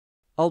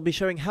I'll be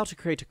showing how to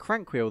create a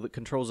crank wheel that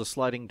controls a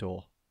sliding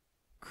door.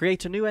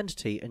 Create a new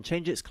entity and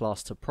change its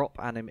class to prop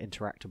anim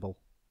interactable.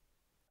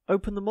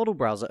 Open the model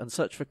browser and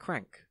search for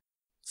crank.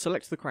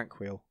 Select the crank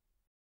wheel.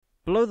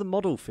 Below the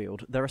model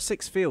field, there are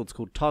 6 fields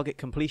called target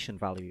completion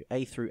value,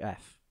 A through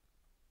F.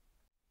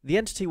 The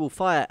entity will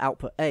fire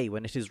output A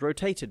when it is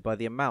rotated by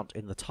the amount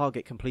in the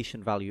target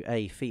completion value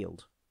A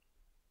field.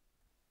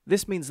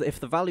 This means that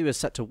if the value is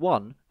set to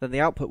 1, then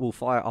the output will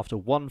fire after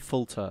 1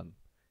 full turn.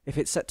 If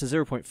it's set to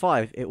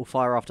 0.5, it will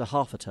fire after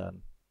half a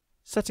turn.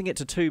 Setting it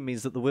to 2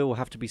 means that the wheel will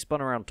have to be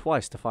spun around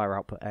twice to fire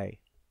output A.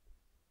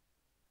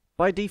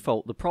 By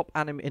default, the prop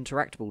anim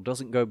interactable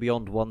doesn't go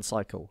beyond 1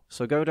 cycle,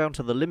 so go down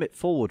to the limit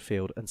forward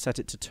field and set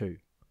it to 2.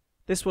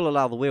 This will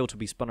allow the wheel to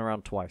be spun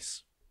around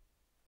twice.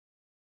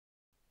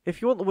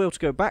 If you want the wheel to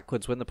go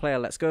backwards when the player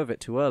lets go of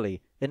it too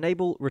early,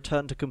 enable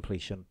return to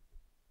completion.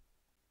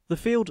 The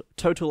field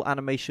total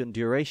animation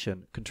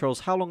duration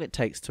controls how long it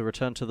takes to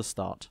return to the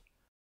start.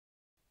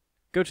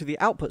 Go to the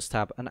Outputs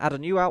tab and add a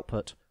new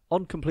output,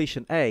 on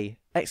completion A,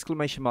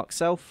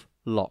 !self,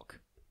 lock.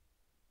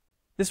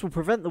 This will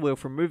prevent the wheel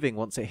from moving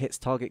once it hits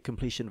target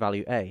completion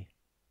value A.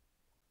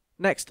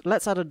 Next,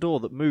 let's add a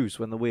door that moves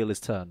when the wheel is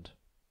turned.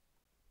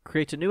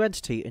 Create a new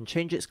entity and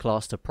change its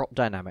class to prop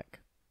dynamic.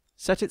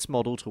 Set its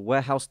model to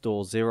warehouse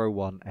door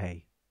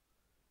 01A.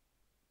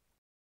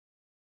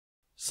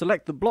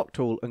 Select the block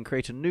tool and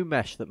create a new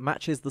mesh that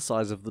matches the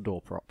size of the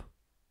door prop.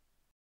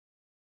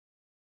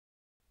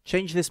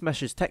 Change this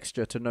mesh's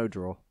texture to no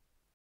draw.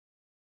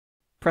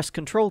 Press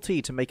Ctrl T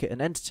to make it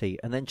an entity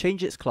and then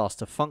change its class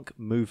to func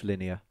move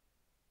linear.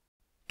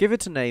 Give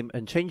it a name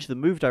and change the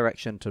move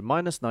direction to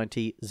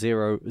 -90,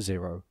 0,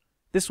 0.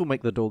 This will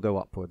make the door go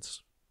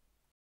upwards.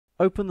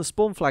 Open the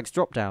spawn flags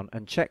dropdown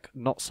and check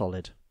not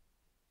solid.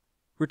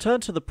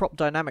 Return to the prop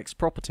dynamics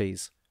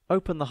properties,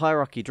 open the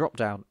hierarchy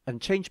dropdown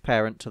and change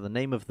parent to the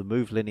name of the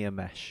move linear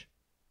mesh.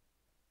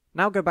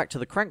 Now go back to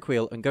the crank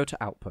wheel and go to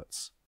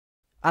outputs.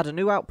 Add a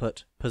new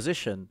output,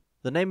 position,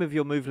 the name of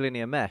your move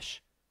linear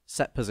mesh,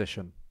 set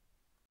position.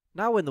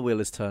 Now when the wheel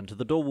is turned,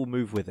 the door will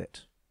move with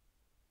it.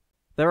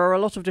 There are a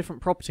lot of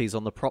different properties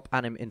on the prop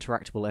anim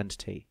interactable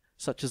entity,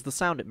 such as the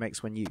sound it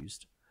makes when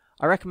used.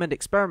 I recommend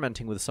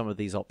experimenting with some of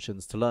these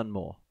options to learn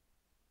more.